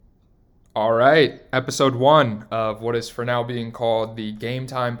All right, episode 1 of what is for now being called the Game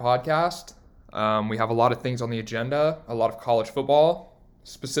Time Podcast. We have a lot of things on the agenda, a lot of college football,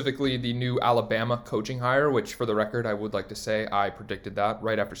 specifically the new Alabama coaching hire, which for the record, I would like to say I predicted that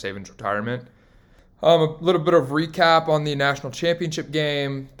right after Saban's retirement. A little bit of recap on the national championship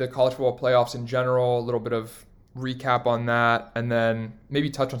game, the college football playoffs in general, a little bit of recap on that, and then maybe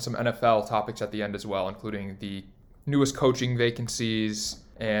touch on some NFL topics at the end as well, including the newest coaching vacancies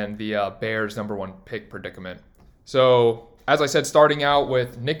and the Bears' number 1 pick predicament. So, as I said, starting out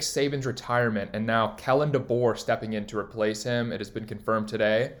with Nick Saban's retirement and now Kellen DeBoer stepping in to replace him. It has been confirmed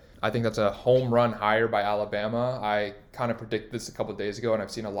today. I think that's a home run hire by Alabama. I kind of predicted this a couple of days ago, and I've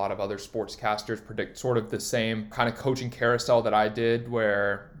seen a lot of other sportscasters predict sort of the same kind of coaching carousel that I did,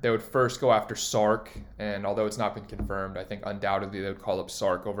 where they would first go after Sark, and although it's not been confirmed, I think undoubtedly they would call up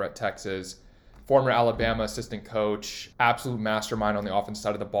Sark over at Texas. Former Alabama assistant coach, absolute mastermind on the offense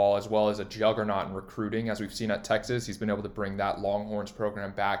side of the ball, as well as a juggernaut in recruiting, as we've seen at Texas. He's been able to bring that Longhorns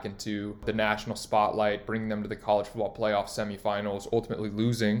program back into the national spotlight, bringing them to the college football playoff semifinals, ultimately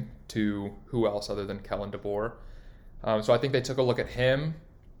losing to who else other than Kellen DeBoer. So I think they took a look at him.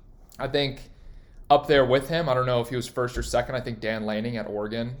 I think up there with him, I don't know if he was first or second, I think Dan Lanning at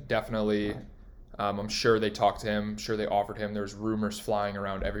Oregon definitely. I'm sure they talked to him. I'm sure they offered him. There's rumors flying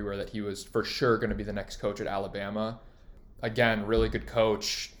around everywhere that he was for sure going to be the next coach at Alabama. Again, really good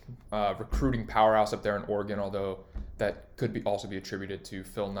coach, recruiting powerhouse up there in Oregon, although that could also be attributed to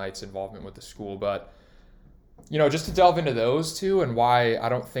Phil Knight's involvement with the school. But, just to delve into those two and why I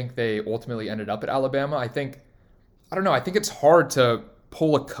don't think they ultimately ended up at Alabama, I think it's hard to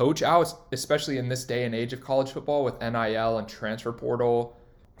pull a coach out, especially in this day and age of college football with NIL and transfer portal.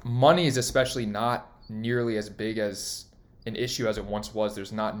 Money is especially not nearly as big as an issue as it once was.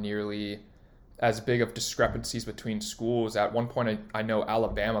 There's not nearly as big of discrepancies between schools. At one point, I know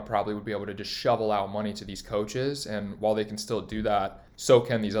Alabama probably would be able to just shovel out money to these coaches, and while they can still do that, so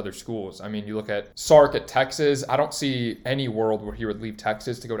can these other schools. I mean, you look at Sark at Texas. I don't see any world where he would leave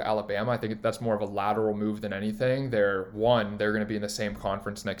Texas to go to Alabama. I think that's more of a lateral move than anything. They're going to be in the same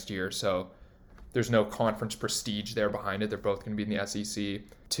conference next year, so there's no conference prestige there behind it. They're both going to be in the SEC.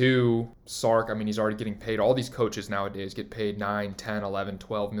 2, Sark, he's already getting paid. All these coaches nowadays get paid $9, $10, $11,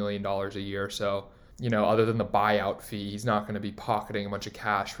 $12 million a year. So, other than the buyout fee, he's not going to be pocketing a bunch of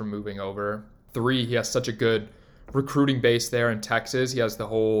cash from moving over. 3, he has such a good recruiting base there in Texas. He has the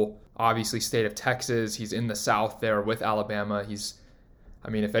whole, obviously, state of Texas. He's in the South there with Alabama.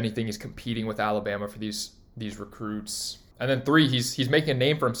 If anything, he's competing with Alabama for these recruits. And then 3, he's making a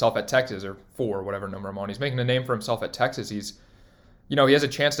name for himself at Texas, or 4, whatever number I'm on. He's making a name for himself at Texas. He has a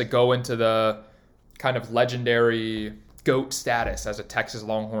chance to go into the kind of legendary GOAT status as a Texas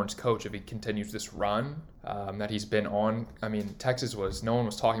Longhorns coach if he continues this run that he's been on. Texas no one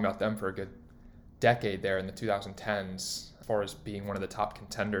was talking about them for a good decade there in the 2010s as far as being one of the top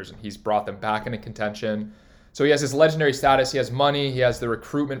contenders, and he's brought them back into contention. So he has this legendary status. He has money. He has the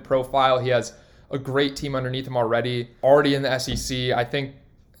recruitment profile. He has a great team underneath him already in the SEC. I think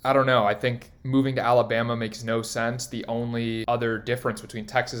moving to Alabama makes no sense. The only other difference between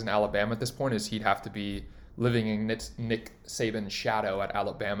Texas and Alabama at this point is he'd have to be living in Nick Saban's shadow at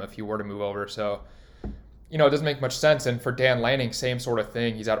Alabama if he were to move over. So, it doesn't make much sense. And for Dan Lanning, same sort of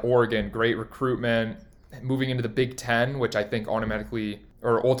thing. He's at Oregon, great recruitment, moving into the Big Ten, which I think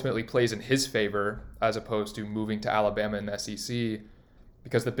ultimately plays in his favor as opposed to moving to Alabama in the SEC.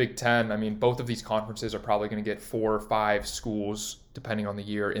 Because the Big Ten, both of these conferences are probably going to get 4 or 5 schools, depending on the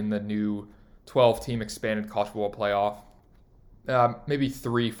year, in the new 12-team expanded college football playoff. Maybe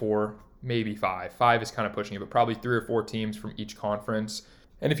 3, 4, maybe 5. 5 is kind of pushing it, but probably 3 or 4 teams from each conference.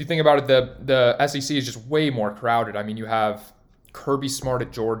 And if you think about it, the SEC is just way more crowded. You have Kirby Smart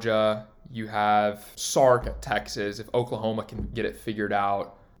at Georgia. You have Sark at Texas. If Oklahoma can get it figured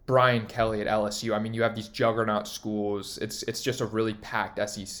out. Brian Kelly at LSU. You have these juggernaut schools. It's just a really packed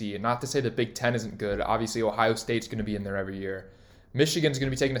SEC. And not to say the Big Ten isn't good. Obviously, Ohio State's going to be in there every year. Michigan's going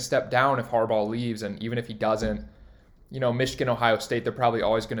to be taking a step down if Harbaugh leaves. And even if he doesn't, Michigan, Ohio State, they're probably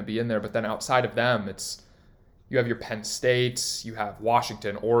always going to be in there. But then outside of them, you have your Penn States, you have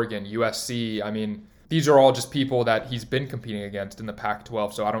Washington, Oregon, USC. These are all just people that he's been competing against in the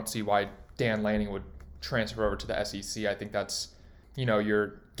Pac-12. So I don't see why Dan Lanning would transfer over to the SEC. I think that's,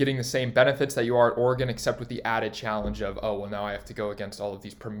 you're getting the same benefits that you are at Oregon, except with the added challenge of, now I have to go against all of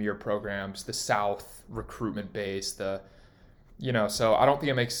these premier programs, the South recruitment base, so I don't think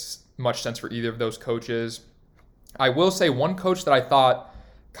it makes much sense for either of those coaches. I will say one coach that I thought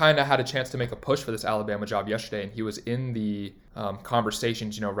kind of had a chance to make a push for this Alabama job yesterday, and he was in the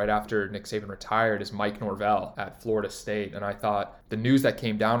conversations, right after Nick Saban retired, is Mike Norvell at Florida State. And I thought the news that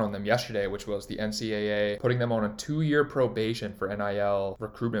came down on them yesterday, which was the NCAA putting them on a 2-year probation for NIL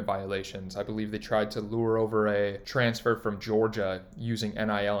recruitment violations. I believe they tried to lure over a transfer from Georgia using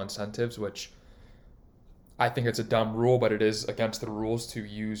NIL incentives, which I think it's a dumb rule, but it is against the rules to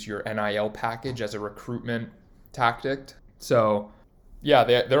use your NIL package as a recruitment tactic. So yeah,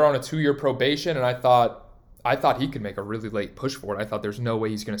 they're on a 2-year probation, and I thought he could make a really late push for it. I thought there's no way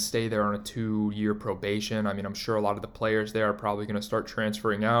he's going to stay there on a 2-year probation. I mean, I'm sure a lot of the players there are probably going to start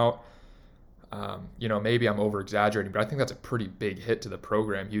transferring out. Maybe I'm over-exaggerating, but I think that's a pretty big hit to the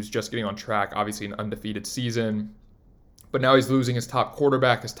program. He was just getting on track, obviously an undefeated season, but now he's losing his top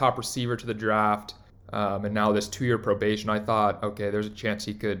quarterback, his top receiver to the draft, and now this 2-year probation. I thought, okay, there's a chance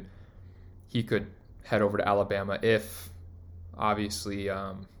he could head over to Alabama if, obviously,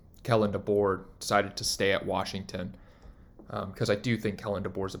 Kellen DeBoer decided to stay at Washington, because I do think Kellen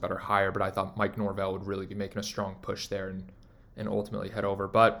DeBoer is a better hire, but I thought Mike Norvell would really be making a strong push there and ultimately head over.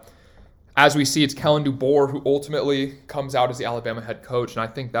 But as we see, it's Kellen DeBoer who ultimately comes out as the Alabama head coach, and I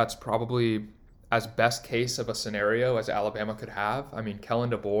think that's probably as best case of a scenario as Alabama could have. I mean,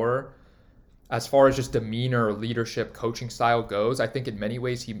 Kellen DeBoer, as far as just demeanor, leadership, coaching style goes, I think in many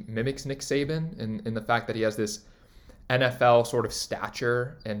ways he mimics Nick Saban in the fact that he has this NFL sort of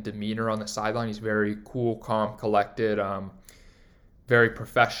stature and demeanor on the sideline. He's very cool, calm, collected, very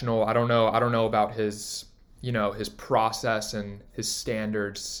professional. I don't know about his process and his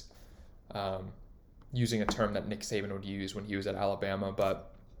standards, using a term that Nick Saban would use when he was at Alabama.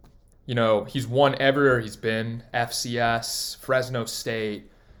 But, he's won everywhere he's been: FCS, Fresno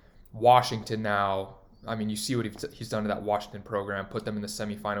State, Washington now. I mean, you see what he's done to that Washington program, put them in the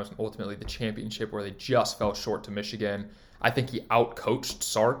semifinals and ultimately the championship, where they just fell short to Michigan. I think he outcoached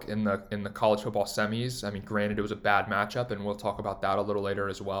Sark in the college football semis. I mean, granted, it was a bad matchup, and we'll talk about that a little later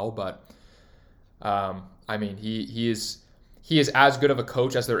as well. But I mean, he is as good of a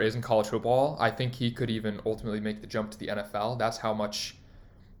coach as there is in college football. I think he could even ultimately make the jump to the NFL. That's how much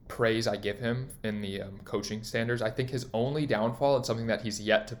praise I give him in the coaching standards. I think his only downfall, and something that he's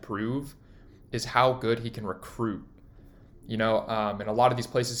yet to prove, is how good he can recruit. In a lot of these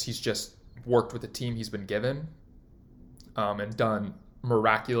places, he's just worked with the team he's been given, and done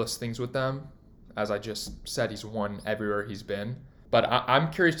miraculous things with them. As I just said, he's won everywhere he's been. But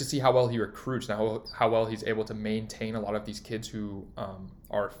I'm curious to see how well he recruits and how well he's able to maintain a lot of these kids who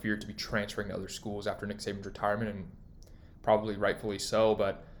are feared to be transferring to other schools after Nick Saban's retirement, and probably rightfully so.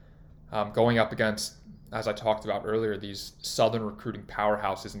 But going up against, as I talked about earlier, these Southern recruiting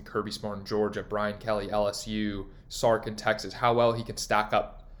powerhouses in Kirby Smart in Georgia, Brian Kelly, LSU, Sark in Texas, how well he can stack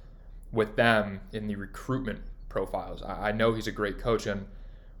up with them in the recruitment profiles. I know he's a great coach, and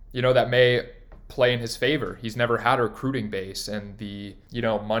that may play in his favor. He's never had a recruiting base and the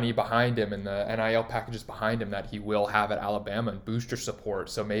money behind him and the NIL packages behind him that he will have at Alabama, and booster support.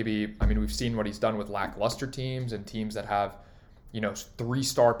 So maybe, we've seen what he's done with lackluster teams and teams that have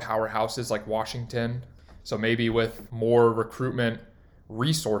 3-star powerhouses like Washington. So maybe with more recruitment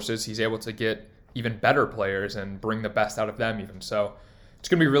resources, he's able to get even better players and bring the best out of them even. So it's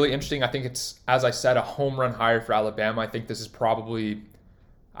going to be really interesting. I think it's, as I said, a home run hire for Alabama. I think this is probably,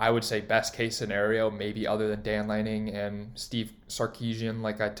 I would say, best case scenario, maybe other than Dan Lanning and Steve Sarkisian,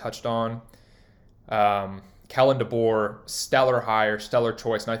 like I touched on. Kellen DeBoer, stellar hire, stellar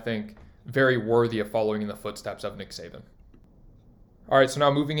choice, and I think very worthy of following in the footsteps of Nick Saban. All right, so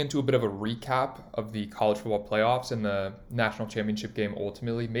now moving into a bit of a recap of the college football playoffs and the national championship game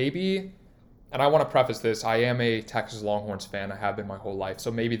ultimately. Maybe, and I want to preface this, I am a Texas Longhorns fan. I have been my whole life.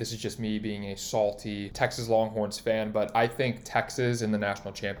 So maybe this is just me being a salty Texas Longhorns fan, but I think Texas in the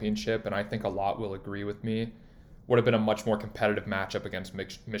national championship, and I think a lot will agree with me, would have been a much more competitive matchup against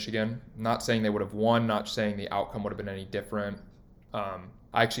Michigan. Not saying they would have won, not saying the outcome would have been any different. I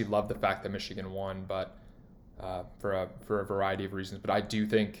actually love the fact that Michigan won, but for a variety of reasons. But I do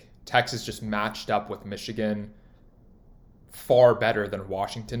think Texas just matched up with Michigan far better than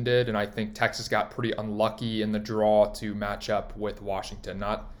Washington did, and I think Texas got pretty unlucky in the draw to match up with Washington.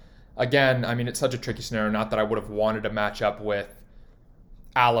 It's such a tricky scenario, not that I would have wanted to match up with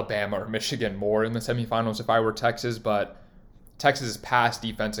Alabama or Michigan more in the semifinals if I were Texas, but Texas's pass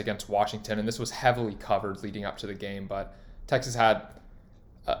defense against Washington, and this was heavily covered leading up to the game, but Texas had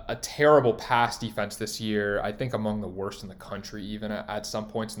a terrible pass defense this year, I think among the worst in the country even at some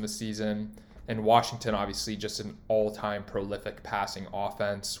points in the season. And Washington, obviously, just an all-time prolific passing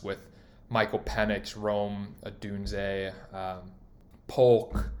offense with Michael Penix, Rome Odunze,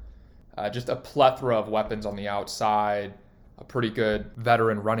 Polk, just a plethora of weapons on the outside. a pretty good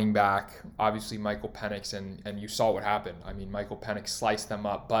veteran running back, obviously Michael Penix, and you saw what happened. I mean, Michael Penix sliced them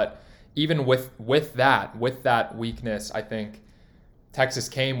up. But even with that weakness, I think Texas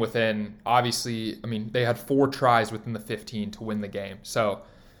came within, obviously, I mean, they had 4 tries within the 15 to win the game. So,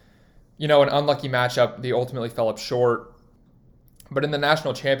 an unlucky matchup. They ultimately fell up short. But in the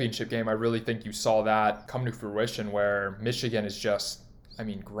national championship game, I really think you saw that come to fruition where Michigan is just,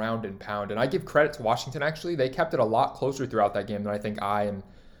 ground and pound. And I give credit to Washington, actually. They kept it a lot closer throughout that game than I think I and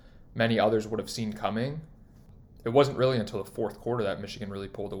many others would have seen coming. It wasn't really until the fourth quarter that Michigan really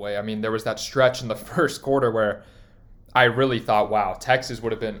pulled away. I mean, there was that stretch in the first quarter where I really thought, wow, Texas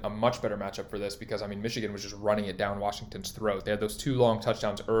would have been a much better matchup for this because, Michigan was just running it down Washington's throat. They had those 2 long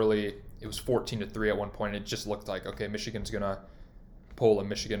touchdowns early. It was 14-3 at one point. It just looked like, okay, Michigan's going to pull a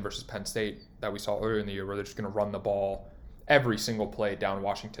Michigan versus Penn State that we saw earlier in the year where they're just going to run the ball every single play down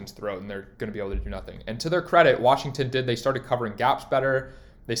Washington's throat and they're going to be able to do nothing. And to their credit, Washington they started covering gaps better.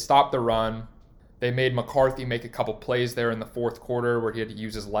 They stopped the run. They made McCarthy make a couple plays there in the fourth quarter where he had to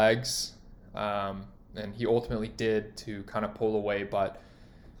use his legs. And he ultimately did to kind of pull away. But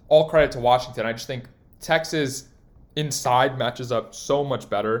all credit to Washington. I just think Texas inside matches up so much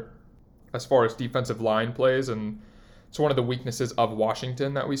better as far as defensive line plays. And it's one of the weaknesses of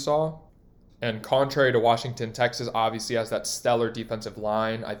Washington that we saw. And contrary to Washington, Texas obviously has that stellar defensive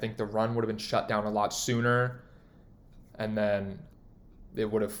line. I think the run would have been shut down a lot sooner. And then it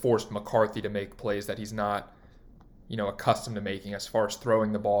would have forced McCarthy to make plays that he's not, accustomed to making as far as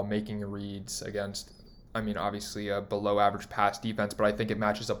throwing the ball, making reads against, obviously a below average pass defense. But I think it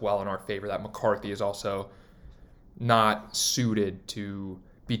matches up well in our favor that McCarthy is also not suited to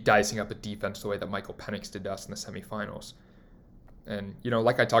be dicing up a defense the way that Michael Penix did to us in the semifinals. And,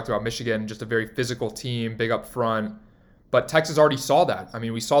 like I talked about, Michigan, just a very physical team, big up front. But Texas already saw that.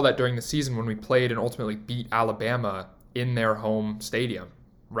 We saw that during the season when we played and ultimately beat Alabama in their home stadium,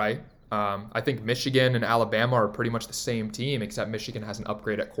 right? I think Michigan and Alabama are pretty much the same team, except Michigan has an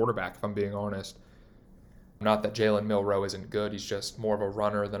upgrade at quarterback, if I'm being honest. Not that Jalen Milroe isn't good. He's just more of a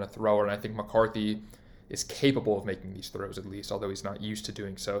runner than a thrower. And I think McCarthy is capable of making these throws at least, although he's not used to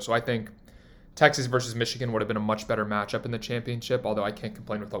doing so. So I think Texas versus Michigan would have been a much better matchup in the championship, although I can't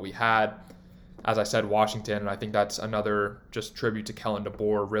complain with what we had. As I said, Washington, and I think that's another just tribute to Kellen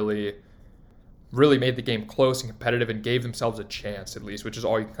DeBoer, really made the game close and competitive and gave themselves a chance at least, which is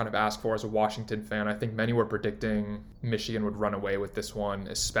all you can kind of ask for as a Washington fan. I think many were predicting Michigan would run away with this one,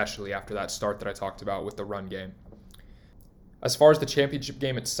 especially after that start that I talked about with the run game. As far as the championship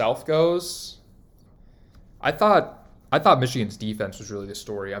game itself goes, I thought Michigan's defense was really the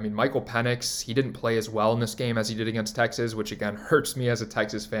story. Michael Penix, he didn't play as well in this game as he did against Texas, which again hurts me as a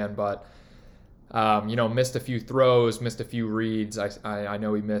Texas fan, but missed a few throws, missed a few reads. I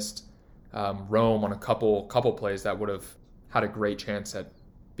know he missed Rome on a couple plays that would have had a great chance at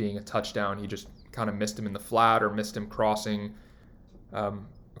being a touchdown. He just kind of missed him in the flat or missed him crossing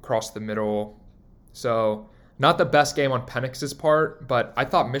across the middle. So not the best game on Penix's part, but I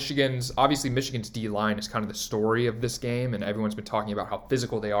thought Michigan's D-line is kind of the story of this game, and everyone's been talking about how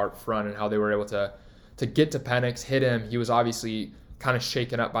physical they are up front and how they were able to get to Penix, hit him. He was obviously kind of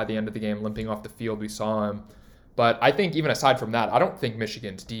shaken up by the end of the game, limping off the field. We saw him. But I think even aside from that, I don't think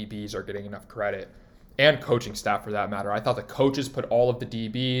Michigan's DBs are getting enough credit, and coaching staff for that matter. I thought the coaches put all of the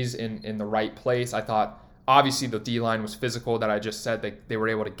DBs in the right place. I thought obviously the D-line was physical that I just said. They were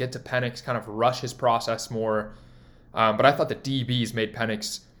able to get to Penix, kind of rush his process more. But I thought the DBs made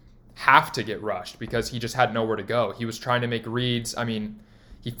Penix have to get rushed because he just had nowhere to go. He was trying to make reads.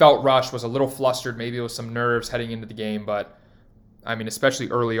 He felt rushed, was a little flustered. Maybe it was some nerves heading into the game, but especially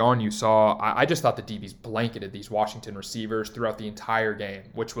early on, you saw, I just thought the DBs blanketed these Washington receivers throughout the entire game,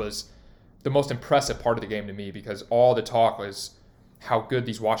 which was the most impressive part of the game to me because all the talk was how good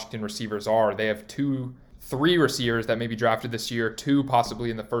these Washington receivers are. They have 3 receivers that may be drafted this year, 2 possibly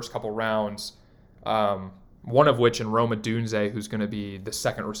in the first couple rounds, one of which in Roma Dunze, who's going to be the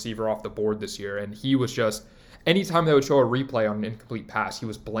second receiver off the board this year. And he was just, anytime they would show a replay on an incomplete pass, he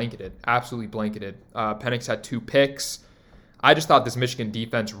was blanketed, absolutely blanketed. Penix had 2 picks. I just thought this Michigan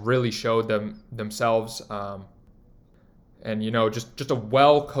defense really showed themselves, and just a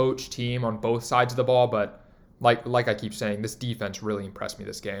well-coached team on both sides of the ball. But like I keep saying, this defense really impressed me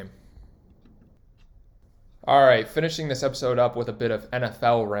this game. All right, finishing this episode up with a bit of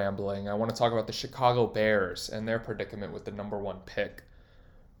NFL rambling, I want to talk about the Chicago Bears and their predicament with the number 1 pick.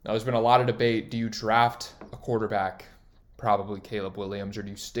 Now, there's been a lot of debate. Do you draft a quarterback, probably Caleb Williams, or do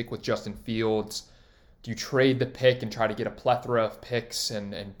you stick with Justin Fields? Do you trade the pick and try to get a plethora of picks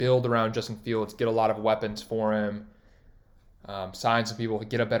and build around Justin Fields, get a lot of weapons for him, sign some people,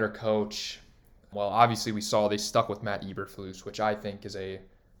 get a better coach? Well, obviously we saw they stuck with Matt Eberflus, which I think is a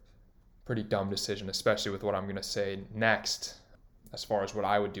pretty dumb decision, especially with what I'm going to say next as far as what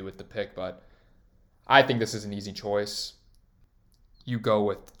I would do with the pick. But I think this is an easy choice. You go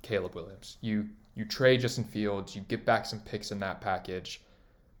with Caleb Williams. You trade Justin Fields, you get back some picks in that package,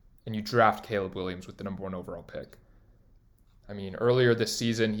 and you draft Caleb Williams with the number 1 overall pick. I mean, earlier this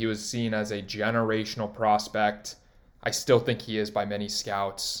season, he was seen as a generational prospect. I still think he is by many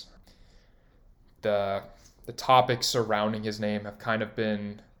scouts. The topics surrounding his name have kind of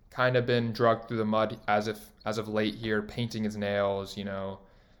been dragged through the mud as of late here, painting his nails,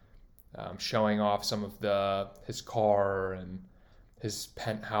 showing off some of his car and his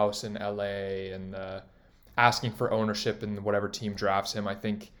penthouse in LA, and asking for ownership in whatever team drafts him. I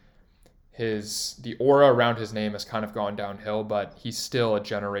think the aura around his name has kind of gone downhill, but he's still a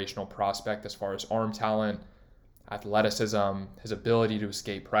generational prospect as far as arm talent, athleticism, his ability to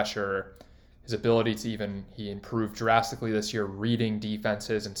escape pressure, his ability to he improved drastically this year, reading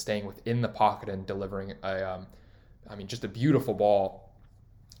defenses and staying within the pocket and delivering just a beautiful ball.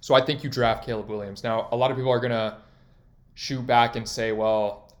 So I think you draft Caleb Williams. Now, a lot of people are going to shoot back and say,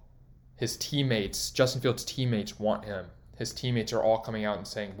 well, Justin Fields' teammates want him. His teammates are all coming out and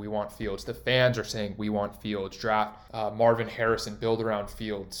saying, we want Fields. The fans are saying, we want Fields. Draft Marvin Harrison, build around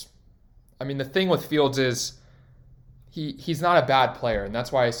Fields. I mean, the thing with Fields is he's not a bad player, and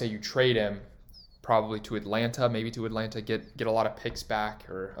that's why I say you trade him probably to Atlanta, get a lot of picks back,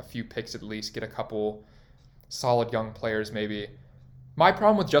 or a few picks at least, get a couple solid young players maybe. My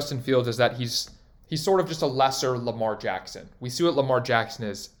problem with Justin Fields is that he's sort of just a lesser Lamar Jackson. We see what Lamar Jackson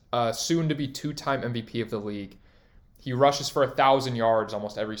is, soon to be 2-time MVP of the league. He rushes for 1,000 yards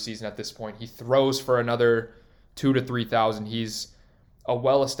almost every season at this point. He throws for another 2,000 to 3,000. He's a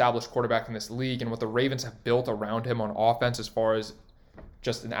well-established quarterback in this league, and what the Ravens have built around him on offense as far as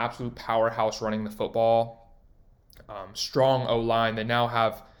just an absolute powerhouse running the football, strong O-line. They now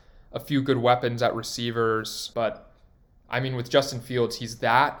have a few good weapons at receivers, but I mean, with Justin Fields, he's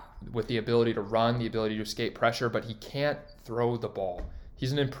that with the ability to run, the ability to escape pressure, but he can't throw the ball.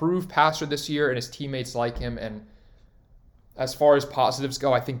 He's an improved passer this year, and his teammates like him, and as far as positives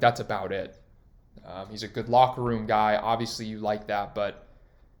go, I think that's about it. He's a good locker room guy. Obviously, you like that, but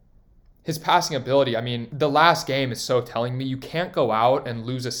his passing ability, I mean, the last game is so telling me. You can't go out and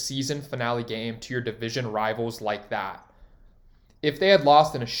lose a season finale game to your division rivals like that. If they had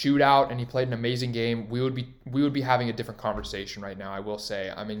lost in a shootout and he played an amazing game, we would be having a different conversation right now, I will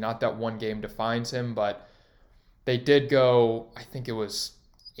say. I mean, not that one game defines him, but they did go, I think it was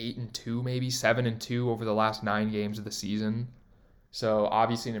 8-2, maybe 7-2 over the last 9 games of the season. So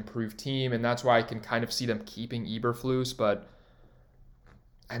obviously an improved team, and that's why I can kind of see them keeping Eberflus. But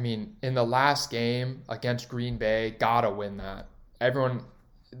I mean, in the last game against Green Bay, gotta win that.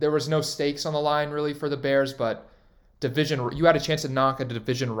 There was no stakes on the line really for the Bears, but you had a chance to knock a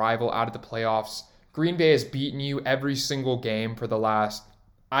division rival out of the playoffs. Green Bay has beaten you every single game for the last,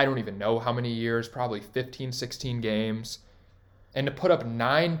 I don't even know how many years, probably 15, 16 games. And to put up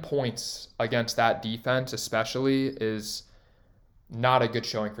 9 points against that defense especially is not a good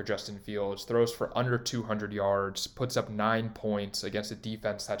showing for Justin Fields. Throws for under 200 yards, puts up 9 points against a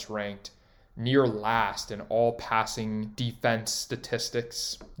defense that's ranked near last in all passing defense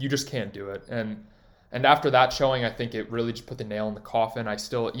statistics. You just can't do it. And after that showing, I think it really just put the nail in the coffin. I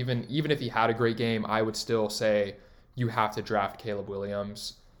still, even if he had a great game, I would still say you have to draft Caleb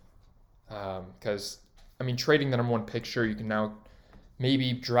Williams. Because, I mean, trading the number 1 pick, sure, you can now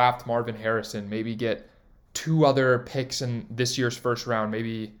maybe draft Marvin Harrison, maybe get 2 other picks in this year's first round,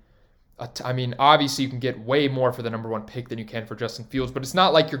 obviously you can get way more for the number 1 pick than you can for Justin Fields, but it's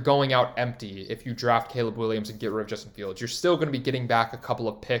not like you're going out empty if you draft Caleb Williams and get rid of Justin Fields. You're still going to be getting back a couple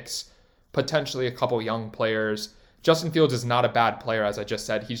of picks, potentially a couple young players. Justin Fields is not a bad player, as I just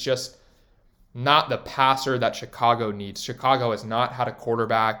said. He's just not the passer that Chicago needs. Chicago has not had a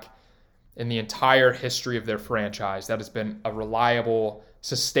quarterback in the entire history of their franchise that has been a reliable,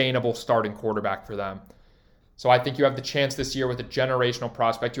 sustainable starting quarterback for them. So I think you have the chance this year with a generational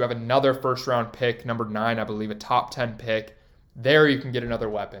prospect. You have another first-round pick, number 9, I believe, a top 10 pick. There you can get another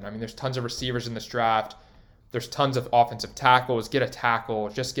weapon. I mean, there's tons of receivers in this draft. There's tons of offensive tackles. Get a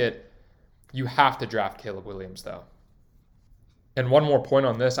tackle. You have to draft Caleb Williams, though. And one more point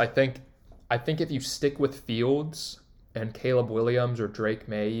on this. I think if you stick with Fields and Caleb Williams, or Drake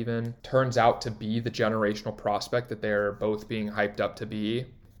May even, turns out to be the generational prospect that they're both being hyped up to be,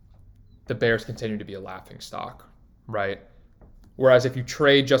 the Bears continue to be a laughingstock, right? Whereas if you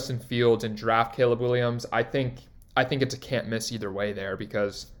trade Justin Fields and draft Caleb Williams, I think it's a can't miss either way there,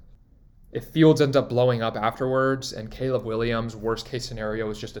 because if Fields ends up blowing up afterwards and Caleb Williams, worst case scenario,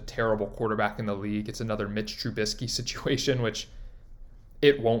 is just a terrible quarterback in the league, it's another Mitch Trubisky situation, which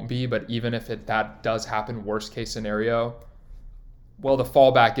it won't be, but even if that does happen, worst case scenario, well, the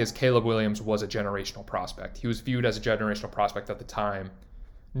fallback is Caleb Williams was a generational prospect. He was viewed as a generational prospect at the time.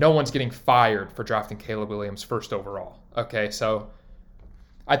 No one's getting fired for drafting Caleb Williams first overall. Okay, so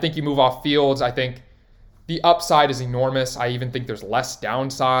I think you move off Fields. I think the upside is enormous. I even think there's less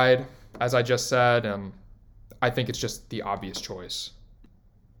downside, as I just said, and I think it's just the obvious choice.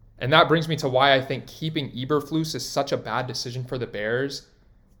 And that brings me to why I think keeping Eberflus is such a bad decision for the Bears.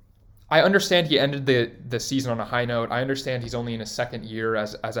 I understand he ended the season on a high note. I understand he's only in his second year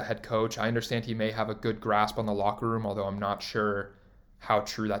as a head coach. I understand he may have a good grasp on the locker room, although I'm not sure how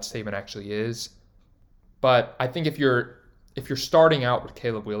true that statement actually is. But I think if you're starting out with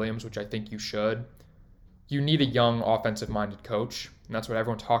Caleb Williams, which I think you should, you need a young offensive-minded coach, and that's what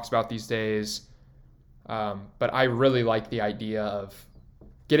everyone talks about these days. But I really like the idea of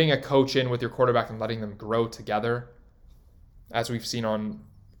getting a coach in with your quarterback and letting them grow together, as we've seen on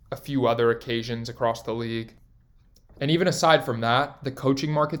a few other occasions across the league. And even aside from that, the coaching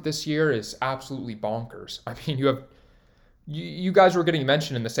market this year is absolutely bonkers. I mean, you guys were getting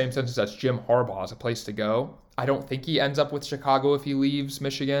mentioned in the same sentence as Jim Harbaugh as a place to go. I don't think he ends up with Chicago if he leaves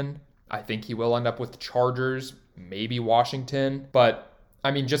Michigan. I think he will end up with the Chargers, maybe Washington. But,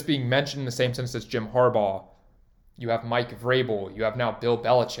 I mean, just being mentioned in the same sentence as Jim Harbaugh, you have Mike Vrabel, you have now Bill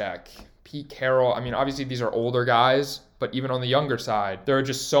Belichick, Pete Carroll. I mean, obviously these are older guys, but even on the younger side, there are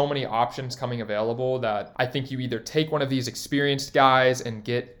just so many options coming available that I think you either take one of these experienced guys and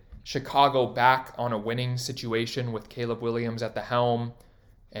get Chicago back on a winning situation with Caleb Williams at the helm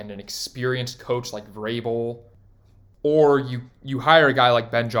and an experienced coach like Vrabel, or you hire a guy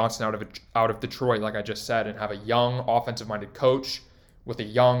like Ben Johnson out of Detroit, like I just said, and have a young offensive-minded coach with a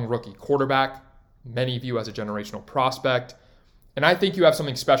young rookie quarterback, many view as a generational prospect. And I think you have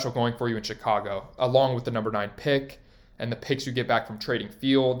something special going for you in Chicago, along with the number 9 pick and the picks you get back from trading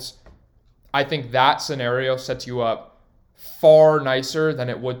Fields. I think that scenario sets you up far nicer than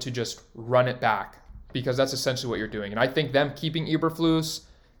it would to just run it back, because that's essentially what you're doing. And I think them keeping Eberflus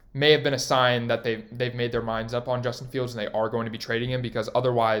may have been a sign that they've made their minds up on Justin Fields and they are going to be trading him, because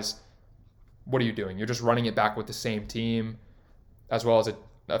otherwise, what are you doing? You're just running it back with the same team, as well as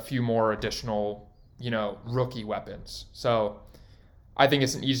a few more additional, rookie weapons. So I think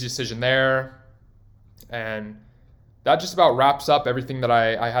it's an easy decision there. And that just about wraps up everything that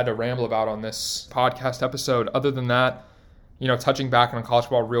I had to ramble about on this podcast episode. Other than that, touching back on college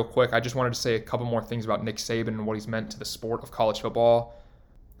football real quick, I just wanted to say a couple more things about Nick Saban and what he's meant to the sport of college football.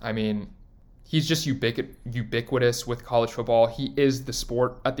 I mean, he's just ubiquitous with college football. He is the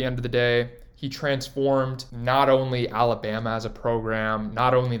sport at the end of the day. He transformed not only Alabama as a program,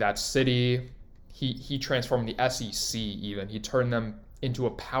 not only that city, he transformed the SEC even. He turned them into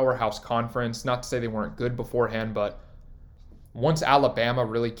a powerhouse conference. Not to say they weren't good beforehand, but once Alabama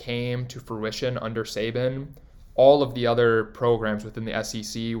really came to fruition under Saban, all of the other programs within the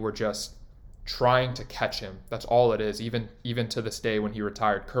SEC were just trying to catch him. That's all it is, even to this day when he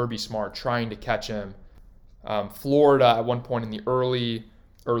retired. Kirby Smart trying to catch him. Florida at one point in the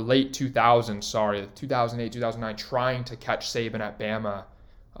late 2000s, 2008, 2009, trying to catch Saban at Bama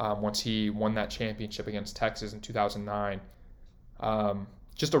once he won that championship against Texas in 2009.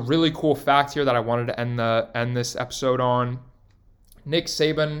 Just a really cool fact here that I wanted to end this episode on. Nick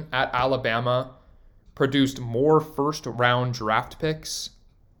Saban at Alabama produced more first-round draft picks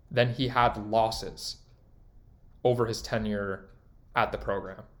than he had losses over his tenure at the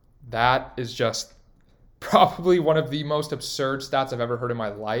program. That is just probably one of the most absurd stats I've ever heard in my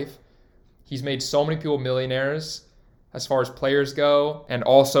life. He's made so many people millionaires as far as players go, and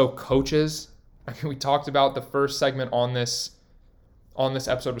also coaches. I mean, we talked about the first segment on this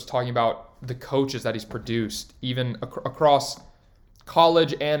episode was talking about the coaches that he's produced, even across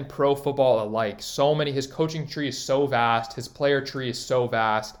college and pro football alike. So many, his coaching tree is so vast, his player tree is so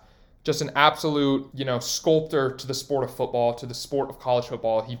vast. Just an absolute, sculptor to the sport of football, to the sport of college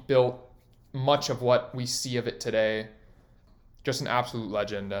football. He built much of what we see of it today. Just an absolute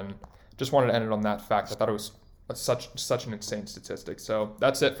legend, and just wanted to end it on that fact. I thought it was such an insane statistic. So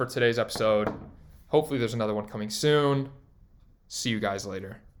that's it for today's episode. Hopefully there's another one coming soon. See you guys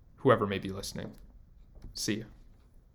later, whoever may be listening. See you.